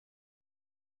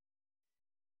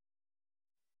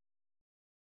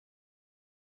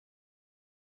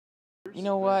You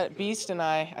know what, Beast and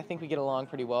I think we get along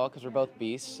pretty well because we're both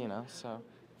beasts, you know. So,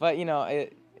 but you know,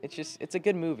 it's a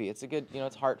good movie. It's a good, you know,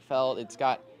 it's heartfelt. It's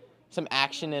got some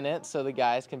action in it, so the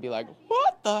guys can be like,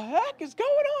 "What the heck is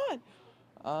going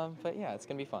on?" But yeah, it's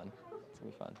gonna be fun. It's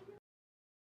gonna be fun.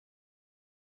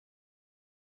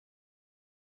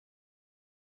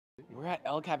 We're at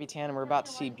El Capitan and we're about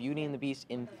to see Beauty and the Beast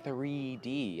in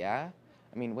 3D. Yeah.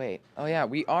 I mean, wait. Oh yeah,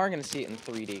 we are gonna see it in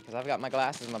 3D because I've got my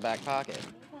glasses in my back pocket.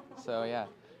 So yeah,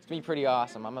 it's gonna be pretty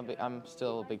awesome. I'm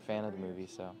still a big fan of the movie,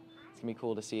 so it's gonna be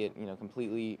cool to see it, you know,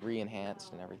 completely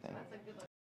re-enhanced and everything.